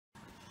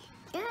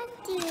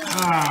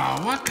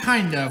Ah, what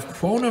kind of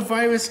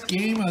coronavirus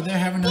game are they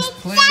having us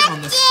play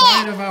on the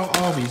side of our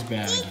Arby's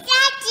bag?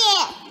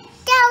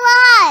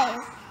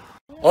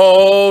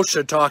 Oh,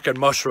 Shiitake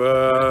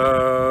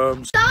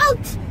Mushrooms!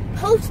 Don't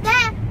post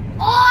that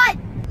on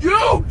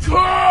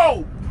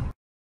YouTube!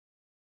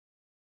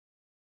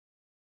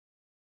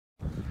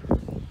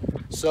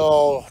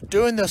 So,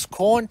 doing this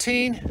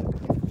quarantine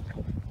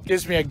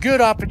gives me a good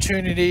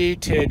opportunity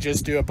to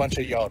just do a bunch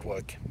of yard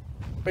work,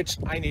 which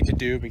I need to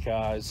do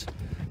because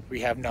we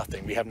have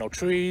nothing. We have no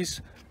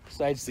trees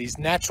besides these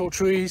natural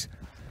trees,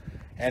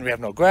 and we have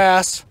no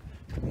grass,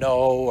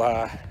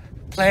 no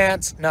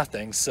plants,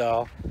 nothing.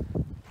 So,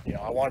 you know,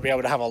 I want to be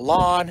able to have a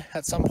lawn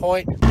at some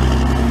point.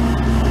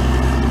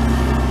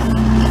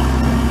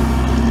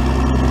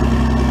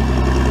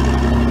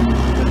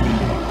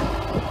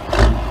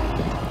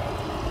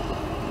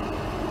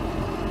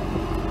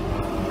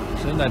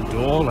 Shouldn't that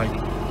door like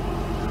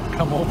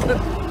come open?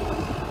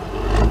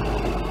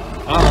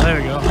 Oh, there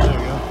we go. There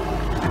we go.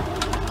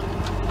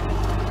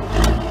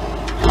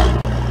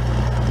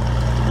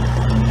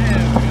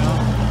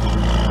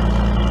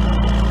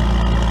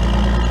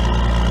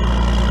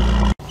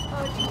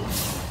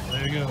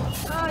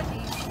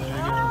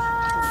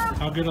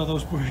 How good are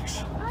those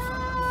bricks?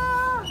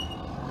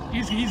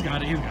 He's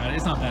got it, he's got it.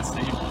 It's not that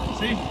steep.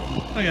 See?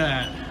 Look at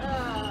that.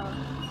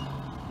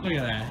 Look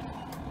at that.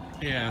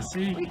 Yeah,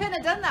 see? We couldn't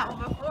have done that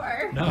one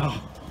before. No.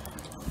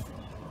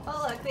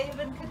 Oh look, they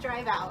even could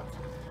drive out.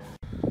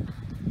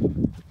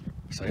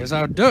 So here's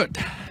our dirt.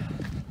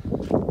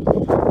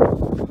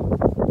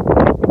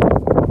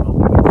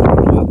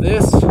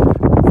 This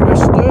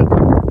fresh dirt,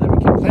 then we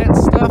can plant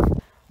stuff.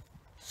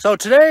 So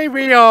today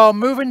we are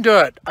moving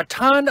dirt, a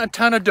ton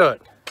of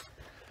dirt.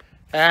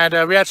 And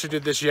we actually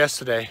did this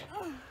yesterday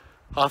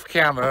off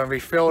camera, and we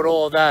filled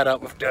all of that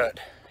up with dirt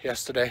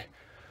yesterday.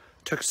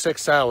 Took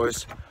 6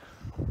 hours.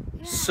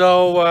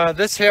 So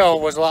this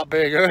hill was a lot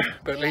bigger,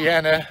 but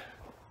Leanna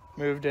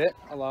moved it,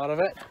 a lot of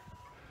it.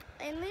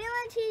 And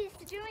Leland, he's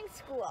doing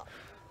school.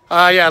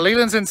 Yeah,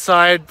 Leland's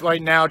inside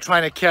right now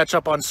trying to catch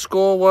up on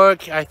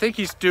schoolwork. I think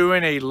he's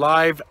doing a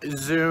live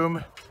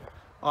Zoom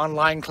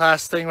online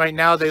class thing right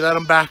now. They let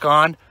him back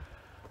on.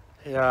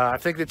 Yeah, I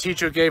think the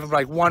teacher gave him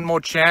like one more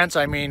chance.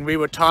 I mean, we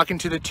were talking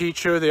to the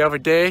teacher the other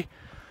day.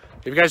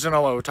 If you guys don't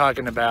know what we're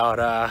talking about,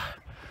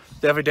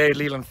 the other day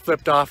Leland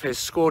flipped off his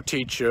school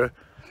teacher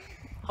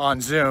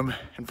on Zoom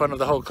in front of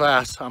the whole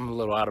class. I'm a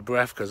little out of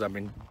breath because I've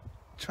been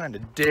trying to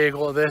dig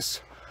all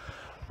this.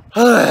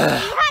 You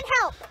had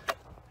help.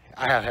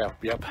 I had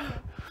help, yep.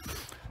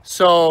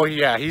 So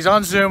yeah, he's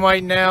on Zoom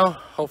right now,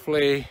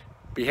 hopefully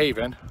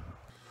behaving.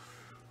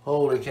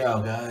 Holy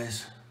cow,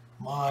 guys.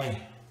 My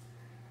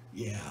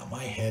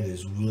head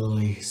is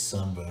really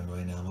sunburned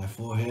right now. My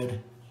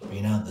forehead,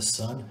 being out in the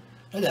sun.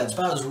 Look at that, it's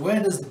about as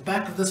red as the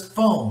back of this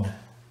phone.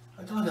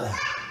 Look at that.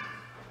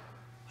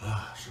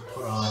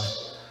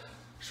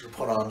 Should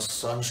put on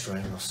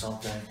sunscreen or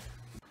something.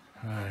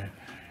 Alright,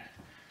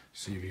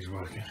 see if he's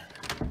working.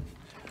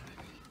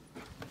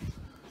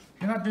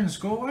 You're not doing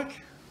schoolwork?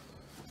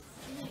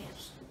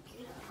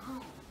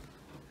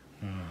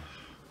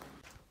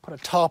 Put a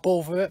top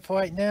over it for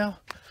right now.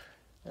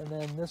 And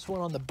then this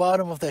one on the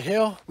bottom of the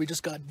hill, we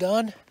just got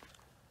done.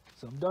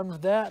 So I'm done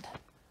with that.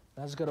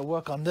 I just gotta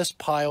work on this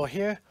pile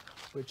here,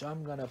 which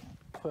I'm gonna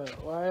put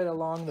right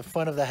along the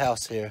front of the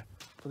house here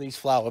for these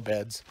flower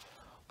beds.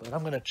 But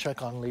I'm gonna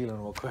check on Leland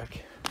real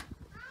quick.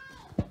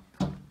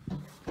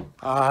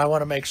 I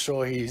wanna make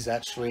sure he's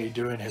actually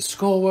doing his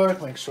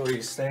schoolwork, make sure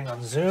he's staying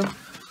on Zoom.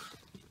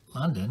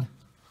 London?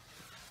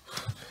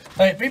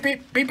 Hey, beep,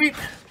 beep, beep, beep.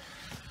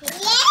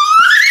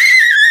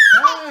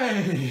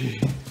 Hey!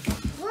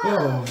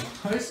 Whoa,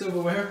 hi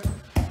silverware.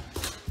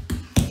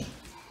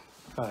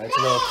 Alright, it's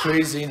a little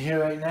crazy in here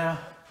right now.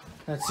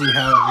 Let's see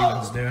how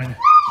Leland's doing.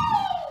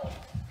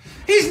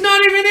 He's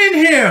not even in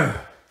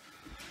here!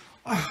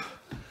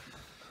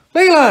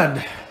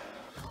 Leland!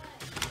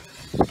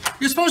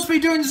 You're supposed to be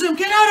doing Zoom.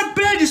 Get out of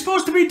bed! You're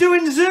supposed to be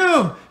doing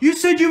Zoom! You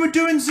said you were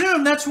doing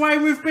Zoom. That's why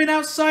we've been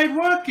outside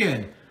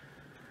working.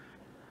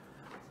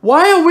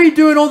 Why are we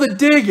doing all the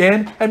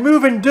digging and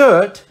moving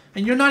dirt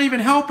and you're not even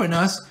helping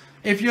us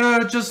if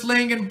you're just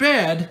laying in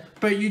bed,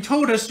 but you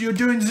told us you're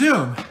doing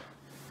Zoom?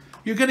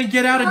 You're gonna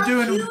get out and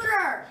doing...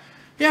 Computer.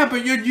 Yeah,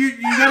 but you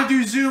gotta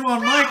do Zoom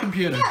on my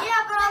computer.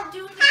 Yeah, but I'm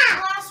doing the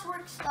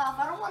classwork stuff.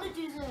 I don't want to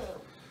do Zoom.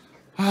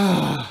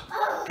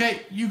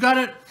 Okay, you got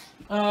it.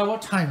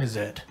 What time is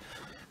it?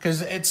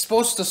 Because it's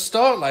supposed to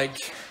start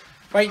like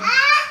right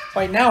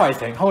now, I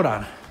think. Hold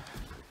on.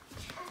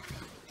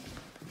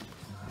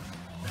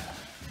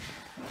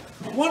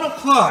 1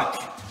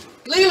 o'clock.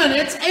 Leland,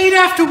 it's 8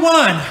 after 1.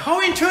 How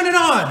are you turn it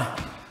on?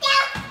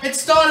 Yeah. It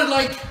started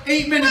like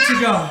 8 minutes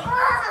ago.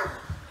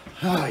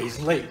 Oh, he's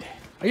late.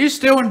 Are you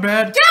still in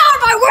bed? Get out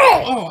of my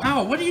way! Oh,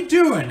 ow, what are you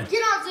doing?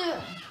 Get on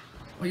Zoom.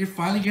 Well, you're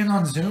finally getting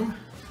on Zoom?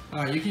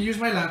 Alright, you can use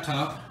my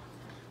laptop.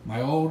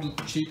 My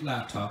old cheap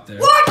laptop there.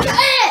 What the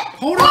heck?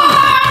 Hold on!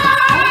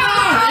 Hold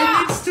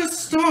on! It needs to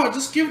start.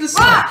 Just give it a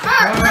sec.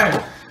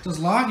 Alright. Just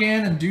log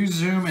in and do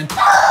Zoom and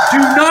do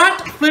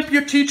not flip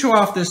your teacher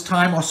off this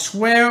time or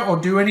swear or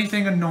do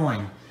anything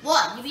annoying.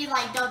 What? You mean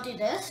like don't do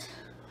this?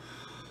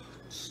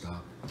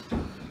 Stop.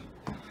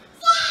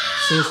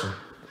 Seriously.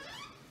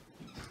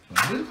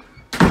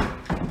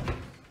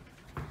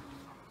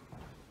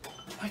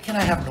 Why can't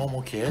I have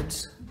normal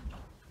kids?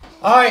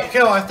 Alright,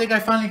 Kill, I think I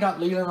finally got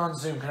Leland on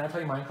Zoom. Can I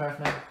play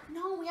Minecraft now?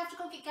 No, we have to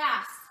go get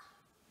gas.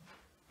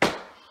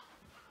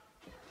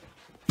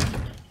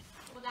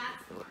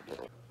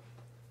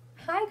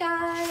 Hi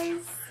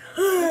guys!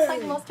 Looks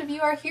like most of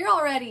you are here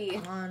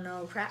already. Oh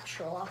no, crap,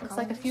 Sherlock. Looks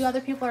like a few other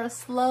people are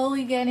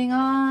slowly getting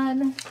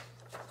on.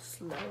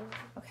 Slow.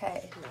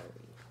 Okay.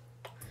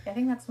 I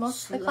think that's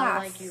most of the Slow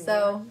class. like you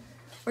So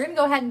we're gonna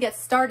go ahead and get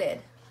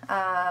started.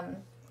 We're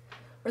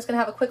just gonna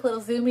have a quick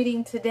little Zoom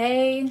meeting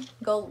today,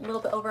 go a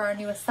little bit over our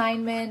new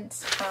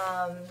assignment,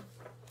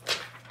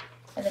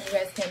 and then you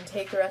guys can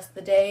take the rest of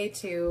the day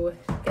to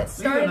get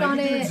started on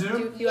it,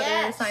 do a few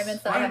other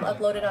assignments that I have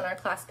uploaded on our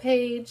class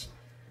page.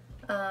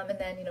 And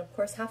then, you know, of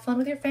course, have fun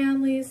with your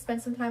families,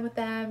 spend some time with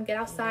them, get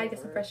outside,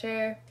 get some fresh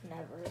air.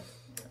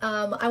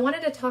 I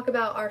wanted to talk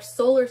about our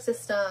solar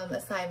system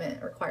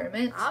assignment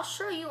requirement. I'll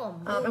show you a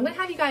movie. I'm going to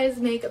have you guys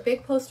make a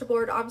big poster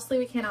board. Obviously,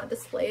 we cannot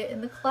display it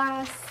in the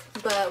class,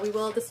 but we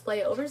will display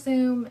it over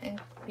Zoom and,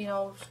 you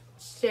know,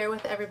 share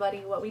with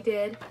everybody what we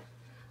did.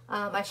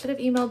 I should have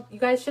emailed, you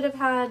guys should have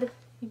had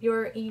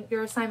your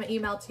assignment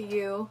emailed to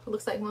you. It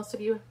looks like most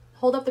of you.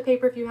 Hold up the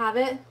paper if you have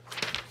it.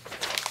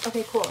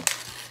 Okay, cool.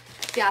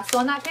 Yeah, so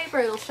on that paper,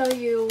 it'll show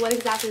you what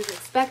exactly is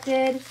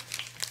expected,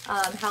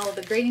 how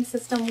the grading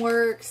system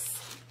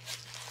works.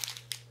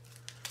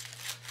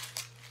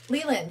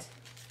 Leland.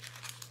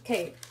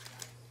 Okay.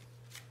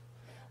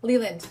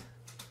 Leland,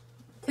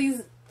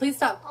 please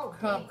stop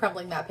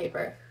crumbling that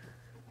paper.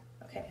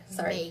 Okay,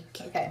 sorry.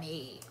 Trying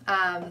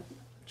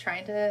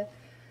to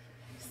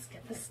just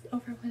get this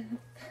over with.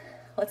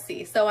 Let's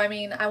see. So, I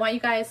mean, I want you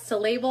guys to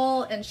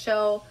label and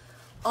show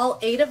all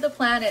 8 of the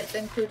planets,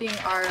 including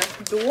our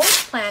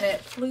dwarf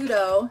planet,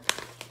 Pluto.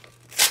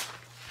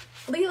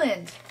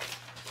 Leland.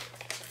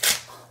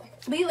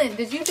 Leland,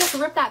 did you just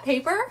rip that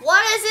paper?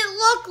 What does it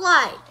look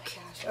like?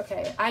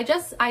 Okay, I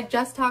just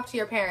talked to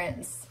your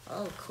parents.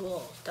 Oh,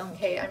 cool.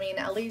 Okay, I mean,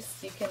 at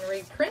least you can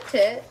reprint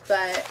it,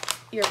 but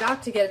you're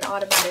about to get an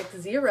automatic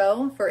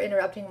 0 for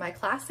interrupting my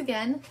class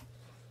again.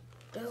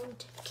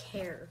 Don't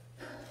care.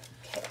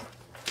 Okay.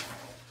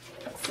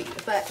 Let's see,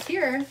 but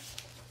here,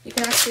 you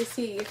can actually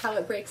see how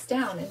it breaks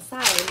down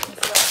inside. You can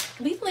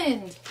see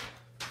Leland.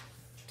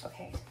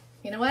 Okay.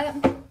 You know what?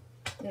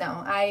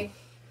 No,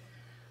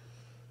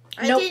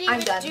 nope, I'm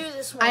done. Do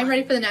this one. I'm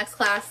ready for the next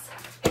class.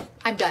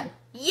 I'm done.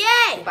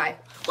 Yay! Goodbye.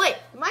 Wait,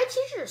 my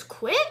teachers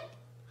quit?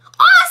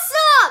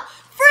 Awesome!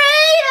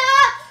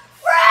 Freedom!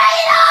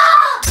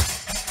 Freedom!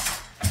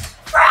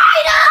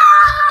 Freedom!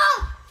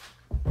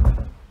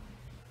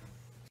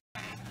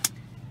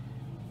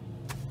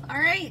 All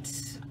right.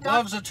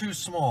 Gloves are too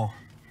small.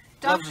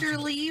 Dr.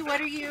 Lee,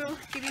 what are you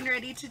getting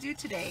ready to do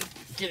today?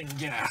 Getting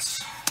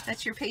gas.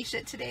 That's your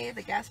patient today,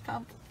 the gas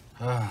pump?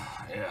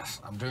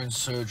 Yes, I'm doing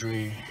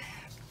surgery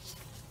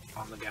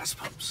on the gas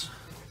pumps.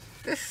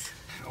 This.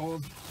 Oh,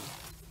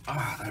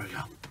 there we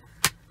go.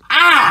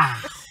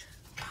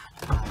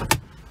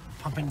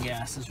 Pumping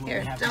gas is what Here,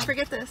 we have. don't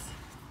forget this.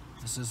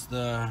 This is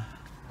the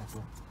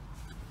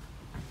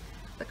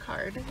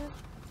Card.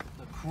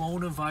 The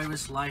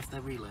coronavirus life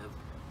that we live.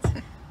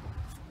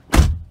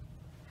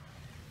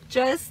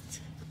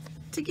 Just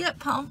to get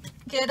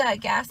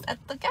gas at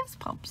the gas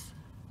pumps.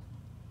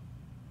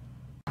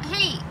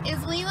 Hey,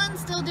 is Leland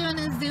still doing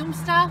his Zoom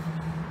stuff?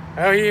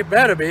 Oh, he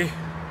better be.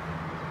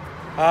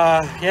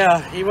 Yeah,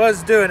 he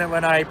was doing it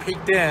when I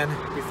peeked in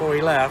before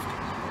he left.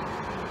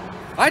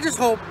 I just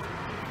hope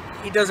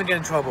he doesn't get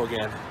in trouble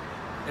again.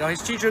 You know,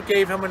 his teacher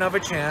gave him another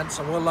chance,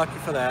 and we're lucky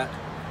for that.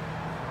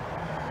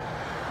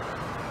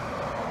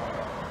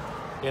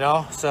 You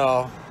know,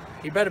 so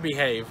he better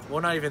behave. We're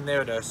not even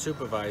there to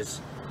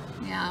supervise.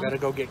 Yeah. Gotta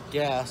go get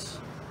gas.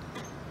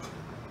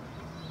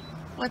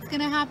 What's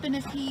gonna happen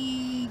if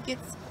he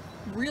gets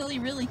really,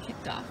 really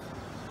kicked off?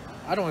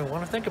 I don't even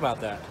want to think about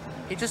that.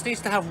 He just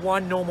needs to have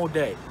one normal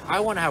day.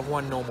 I want to have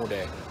one normal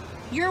day.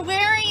 You're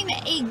wearing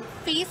a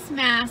face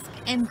mask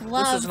and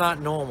gloves. This is not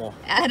normal.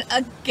 At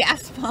a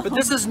gas pump. But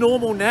this is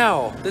normal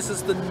now. This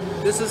is the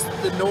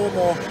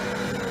normal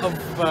of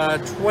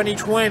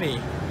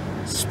 2020.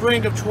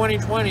 Spring of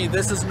 2020.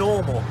 This is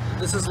normal.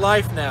 This is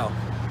life now.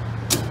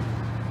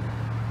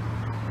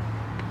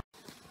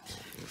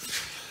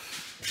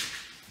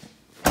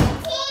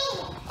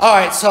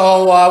 Alright,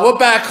 so we're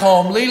back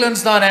home.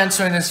 Leland's not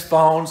answering his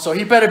phone, so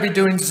he better be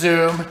doing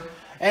Zoom.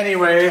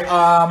 Anyway, Get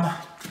out of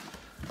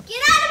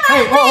my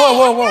hey, way!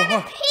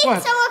 whoa. Pizza What?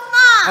 with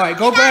Mom! Alright,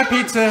 go grab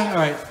pizza.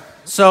 Alright,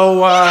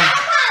 so,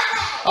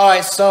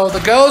 alright, so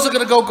the girls are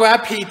gonna go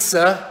grab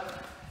pizza.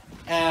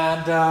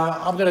 And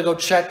I'm gonna go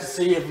check to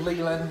see if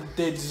Leland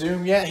did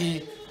Zoom yet.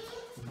 He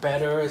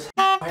better as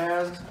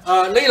has.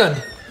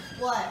 Leland,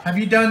 What? have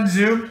you done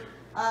Zoom?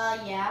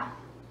 Yeah.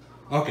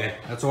 Okay,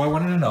 that's all I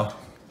wanted to know.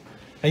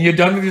 And you're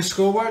done with your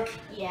schoolwork?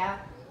 Yeah.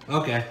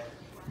 Okay.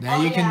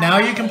 Now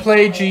you can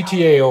play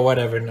GTA or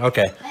whatever.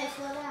 Okay.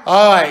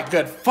 All right,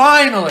 good.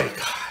 Finally.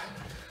 God,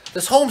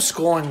 this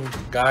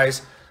homeschooling,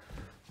 guys,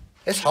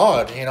 it's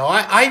hard. You know,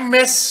 I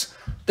miss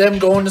them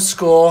going to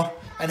school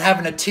and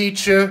having a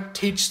teacher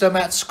teach them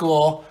at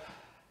school,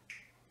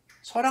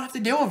 so I don't have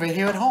to deal with it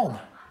here at home.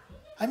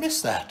 I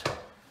miss that.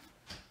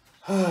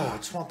 I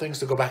just want things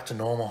to go back to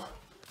normal.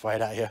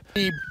 Right out here.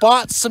 We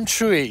bought some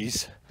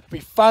trees. We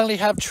finally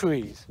have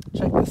trees.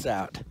 Check this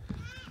out.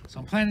 So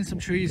I'm planting some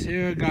trees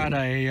here. Got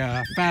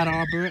a fat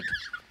arborate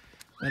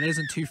that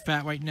isn't too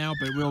fat right now,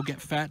 but will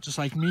get fat just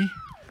like me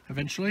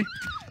eventually.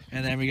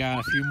 And then we got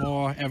a few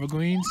more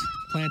evergreens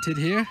planted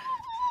here.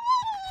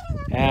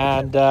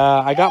 And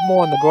I got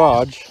more in the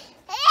garage.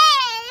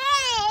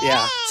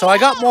 Yeah, so I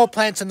got more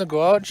plants in the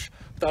garage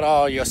that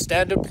are your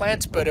standard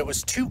plants, but it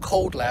was too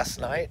cold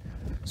last night.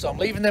 So I'm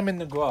leaving them in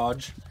the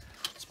garage.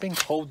 It's been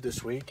cold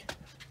this week.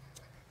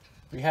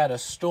 We had a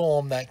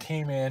storm that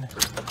came in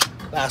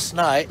last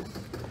night,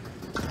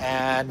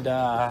 and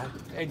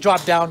it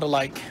dropped down to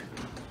like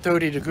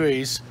 30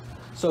 degrees.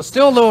 So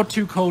still a little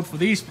too cold for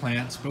these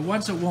plants, but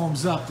once it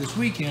warms up this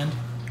weekend,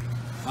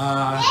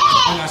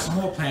 I got some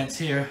more plants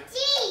here.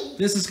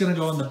 This is gonna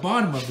go in the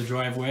bottom of the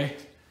driveway,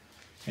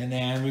 and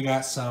then we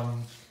got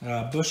some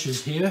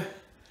bushes here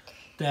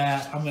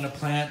that I'm gonna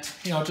plant,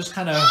 you know, just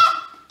kind of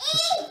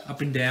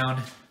up and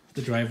down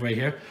the driveway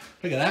here.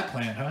 Look at that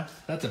plant, huh?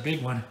 That's a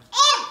big one.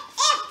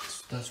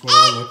 That's what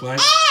it'll look like.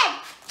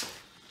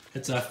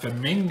 It's a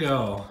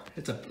flamingo.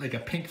 It's like a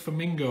pink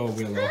flamingo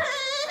willow.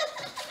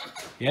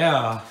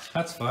 Yeah,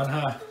 that's fun,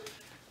 huh?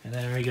 And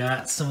then we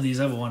got some of these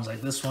other ones,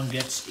 like this one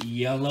gets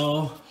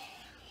yellow.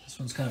 This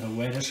one's kind of a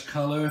reddish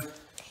color.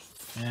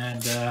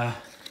 And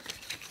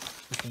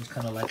this one's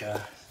kind of like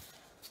a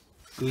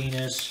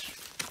greenish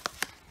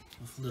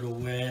with little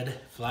red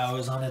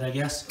flowers on it, I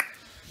guess.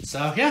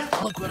 So yeah,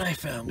 look what I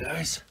found,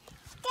 guys.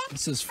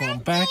 This is from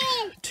back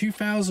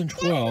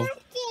 2012.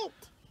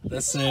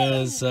 This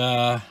is,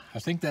 I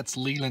think that's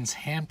Leland's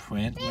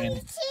handprint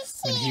when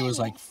he was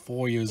like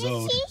 4 years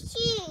old.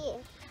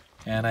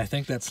 And I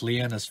think that's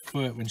Leanna's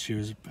foot when she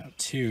was about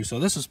 2. So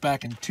this was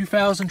back in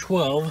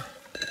 2012.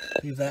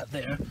 Leave that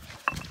there.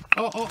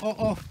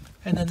 Oh.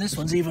 And then this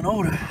one's even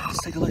older.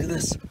 Let's take a look at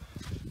this.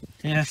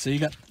 Yeah, so you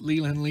got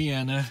Leland and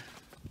Leanna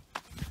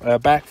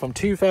back from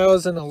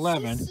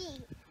 2011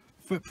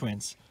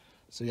 footprints.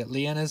 So you got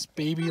Leanna's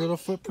baby little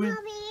footprint.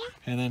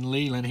 And then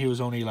Leland, he was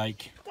only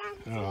like,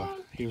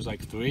 he was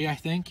like 3, I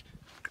think.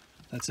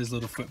 That's his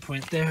little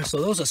footprint there.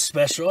 So those are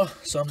special.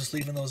 So I'm just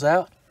leaving those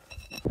out.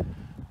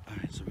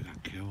 Alright, so we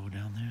got Carol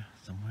down there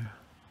somewhere.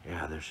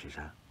 Yeah, there she's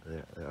at.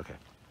 There, okay.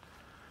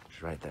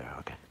 She's right there,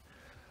 okay.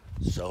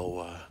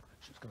 So,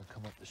 she's gonna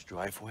come up this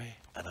driveway,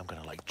 and I'm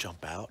gonna like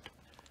jump out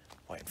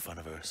right in front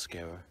of her,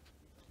 scare her.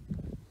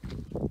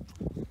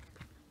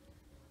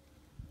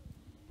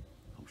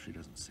 Hope she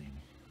doesn't see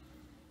me.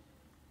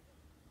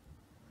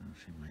 Oh,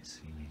 she might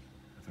see me.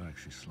 I feel like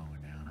she's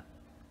slowing down.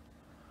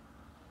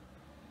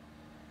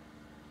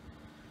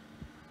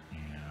 Yeah,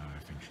 I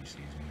think she sees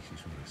me.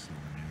 She's really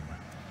slowing down.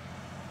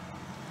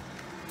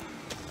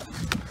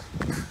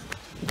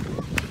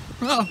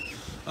 Oh,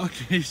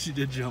 okay, she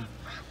did jump.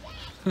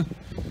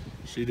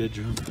 She did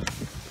jump.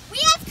 We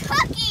have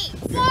cookies!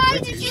 Why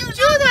did you do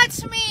that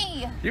to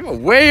me? You were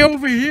way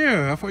over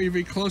here. I thought you'd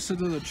be closer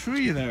to the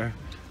tree there.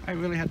 I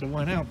really had to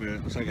run out, but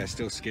it looks like I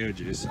still scared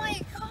you. So. Oh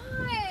my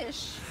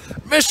gosh.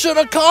 Mission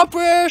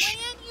accomplished!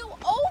 Ran you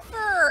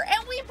over,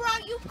 and we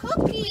brought you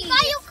cookies. We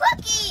got you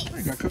cookies!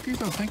 I got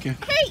cookies? Oh, thank you.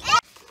 Hey.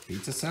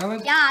 Pizza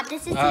salad? Yeah,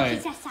 this is the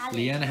pizza salad.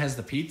 Leanna has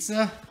the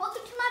pizza.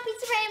 Welcome to my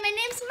pizzeria. My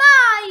name's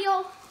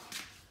Mario.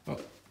 Oh,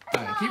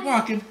 all right, keep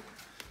walking.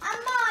 I'm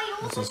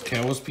Mario. This is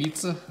Carol's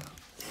pizza.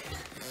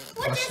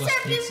 What is the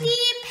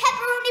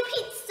pepperoni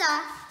pizza?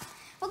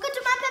 Welcome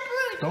to my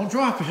pepperoni. Don't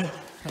drop it.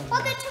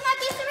 Welcome to my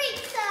pizzeria.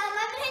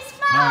 My name's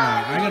All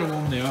right, Mario. I gotta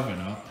warm the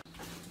oven up.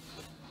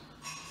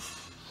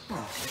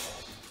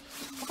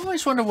 I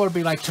always wonder what it'd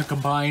be like to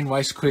combine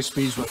Rice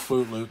Krispies with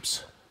Fruit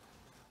Loops.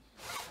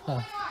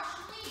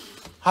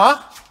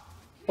 Huh?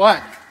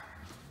 What?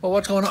 Well,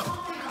 what's going on?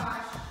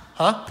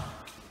 Huh?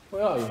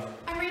 Where are you?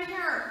 I'm right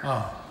here.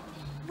 Oh.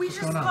 We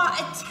just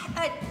got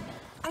I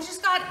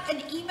just got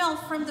an email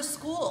from the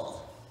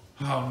school.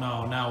 Oh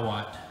no, now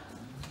what?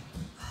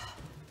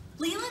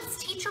 Leland's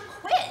teacher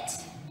quit.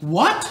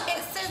 What?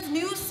 It says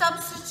new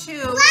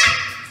substitute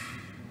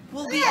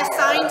will be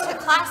assigned to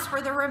class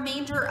for the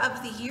remainder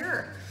of the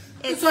year.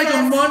 It's like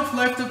a month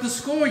left of the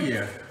school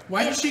year.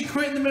 Why did she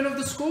quit in the middle of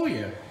the school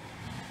year?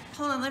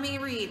 Hold on, let me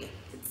read.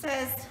 It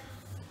says,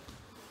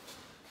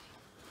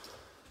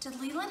 did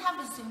Leland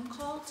have a Zoom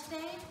call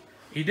today?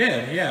 He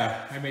did,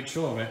 yeah. I made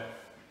sure of it.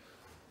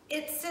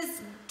 It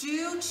says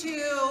due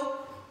to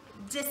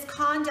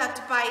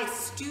misconduct by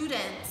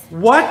students.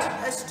 What?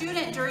 A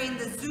student during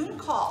the Zoom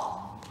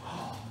call.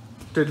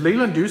 Did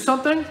Leland do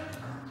something?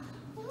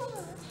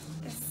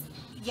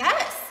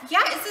 Yes,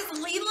 yeah, it says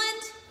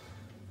Leland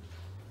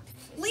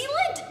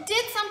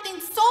did something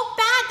so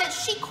bad that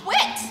she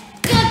quit.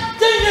 God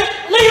dang it!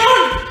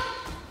 Leland!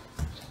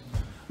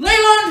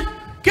 Leland,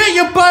 get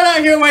your butt out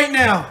here right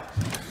now.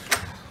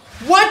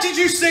 What did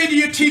you say to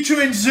your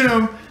teacher in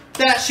Zoom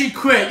that she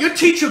quit? Your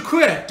teacher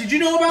quit. Did you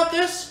know about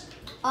this?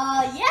 Yeah,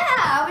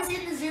 I was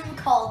in the Zoom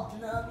call,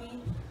 Nubby.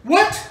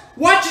 What?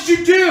 What did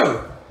you do?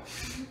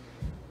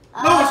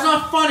 No, it's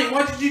not funny.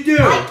 What did you do?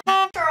 I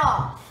kicked her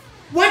off.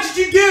 What did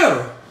you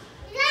do?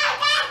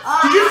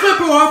 Did you flip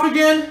her off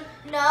again?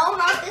 No,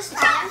 not this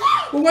time.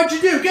 Well, what'd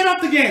you do? Get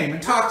off the game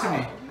and talk to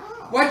me. No.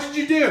 What did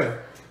you do?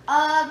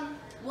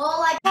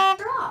 Well, I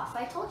kicked her off.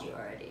 I told you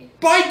already.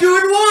 By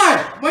doing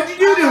what? What did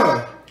you do to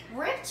her?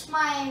 Ripped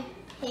my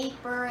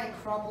paper and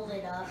crumbled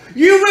it up.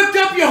 You ripped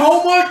up your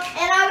homework?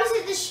 And I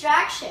was a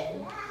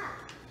distraction.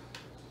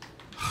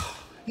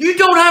 You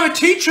don't have a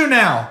teacher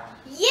now.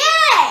 Yay!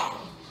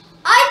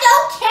 I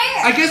don't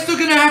care. I guess they're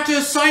gonna have to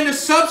assign a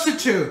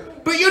substitute.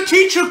 But your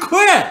teacher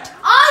quit.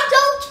 I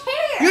don't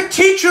care. Your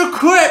teacher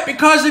quit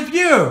because of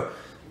you.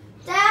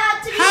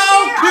 Dad, to be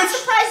How fair, could I'm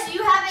surprised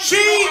you haven't.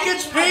 She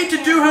gets paid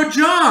to do her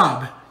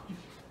job.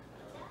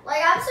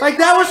 Like, I'm surprised. Like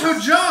that was her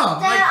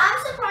job. Dad, Like,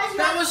 I'm surprised you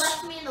that haven't was-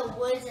 left me in the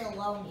woods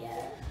alone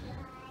yet.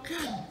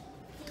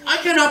 I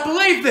cannot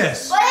believe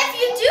this. But if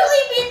you do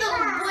leave me in the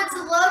woods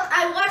alone,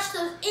 I watch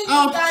those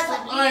Indian guys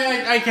on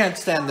YouTube. I can't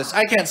stand this.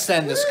 I can't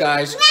stand this,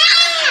 guys.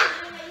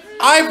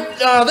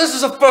 This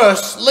is a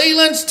first.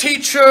 Leland's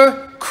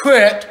teacher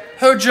quit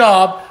her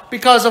job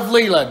because of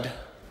Leland.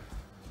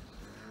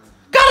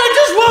 God, I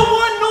just want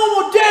one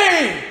normal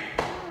day.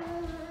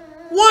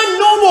 One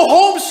normal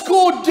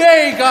homeschool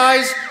day,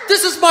 guys.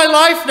 This is my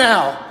life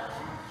now.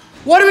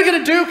 What are we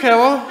gonna do,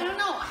 Carol? I don't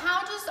know.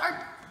 How does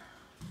our...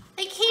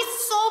 Like, he's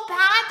so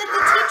bad that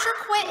the teacher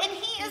quit and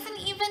he isn't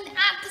even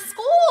at the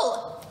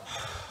school.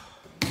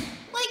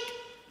 Like,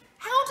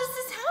 how does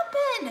this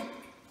happen?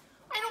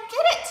 I don't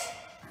get it.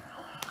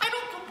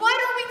 What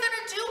are we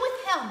gonna do with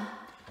him?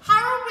 How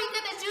are we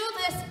gonna do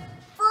this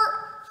for,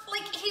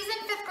 like, he's in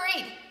 5th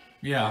grade.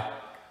 Yeah.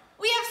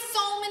 We have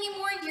so many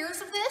more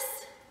years of this.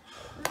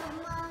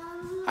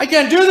 I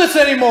can't do this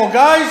anymore,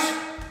 guys.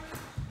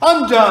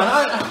 I'm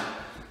done.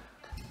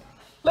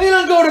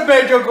 Leland, go to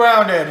bed. You're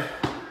grounded.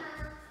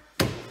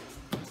 I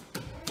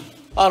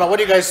don't know. What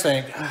do you guys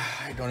think?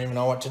 I don't even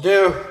know what to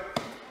do.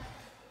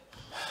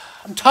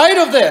 I'm tired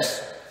of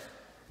this.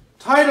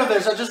 Tired of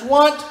this. I just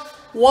want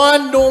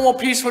one normal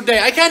peaceful day.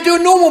 I can't do a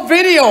normal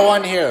video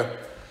on here.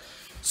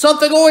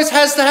 Something always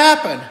has to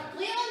happen.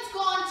 Leland's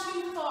gone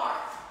too far.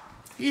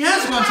 He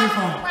has gone too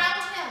far.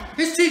 Around him.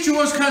 His teacher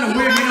was kind of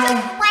weird, you know.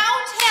 Around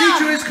him.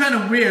 Teacher is kind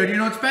of weird, you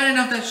know. It's bad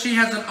enough that she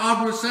has an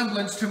odd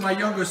resemblance to my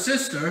younger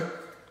sister.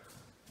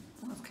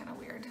 That's kind of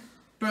weird.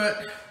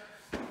 But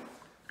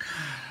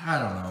I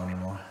don't know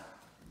anymore.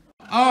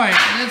 Alright,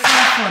 that's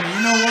not funny.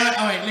 You know what?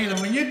 Alright,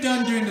 Leland, when you're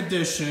done doing the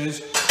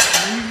dishes,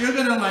 you're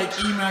gonna like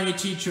email your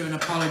teacher and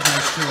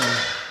apologize to her.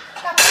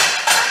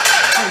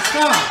 Hey,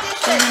 stop!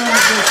 Stop doing all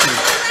the dishes.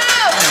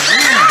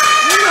 Hey,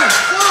 Leland,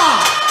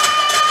 stop!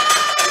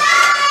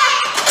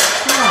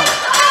 Stop!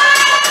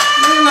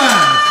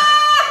 Leland!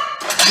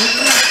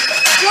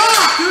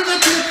 Stop! Do that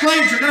to the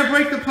plates. You're gonna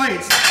break the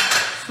plates.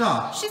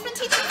 Stop. She's been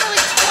teaching for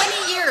like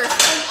 20 years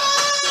and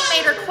he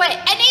made her quit.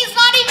 And he's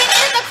not even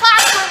in the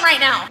classroom right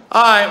now.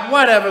 Alright,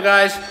 whatever,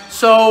 guys.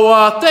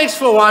 So, thanks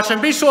for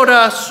watching. Be sure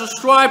to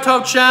subscribe to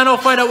our channel.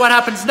 Find out what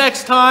happens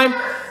next time.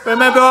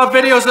 Remember, our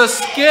videos are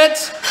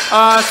skits.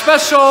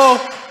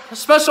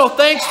 Special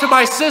thanks to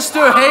my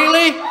sister,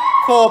 Haley,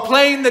 for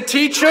playing the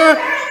teacher.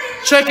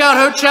 Check out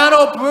her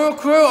channel, Brew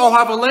Crew. I'll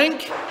have a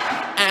link.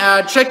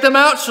 Check them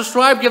out.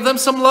 Subscribe. Give them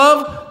some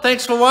love.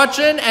 Thanks for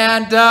watching.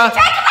 And,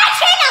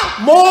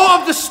 more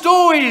of the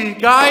story,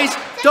 guys.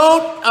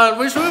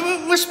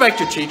 Don't respect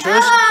your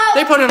teachers.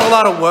 They put in a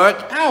lot of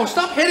work. Ow,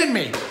 stop hitting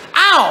me.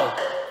 Ow.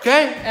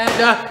 Okay? And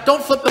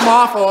don't flip them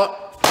off or...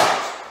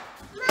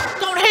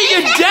 Don't hit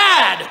your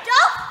dad.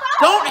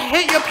 Don't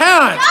hit your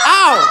parents.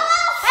 Ow.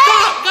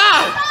 Stop,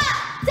 God.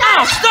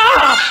 Ow,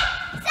 stop.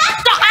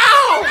 Stop.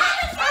 Ow.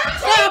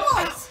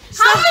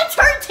 How the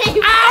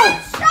turntable? Ow.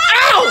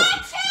 Ow.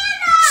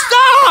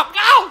 Stop.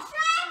 Ow.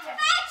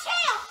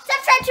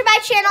 Subscribe to my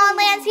channel and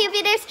Land see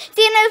videos.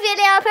 See a new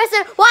video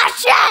person.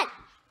 Watch it!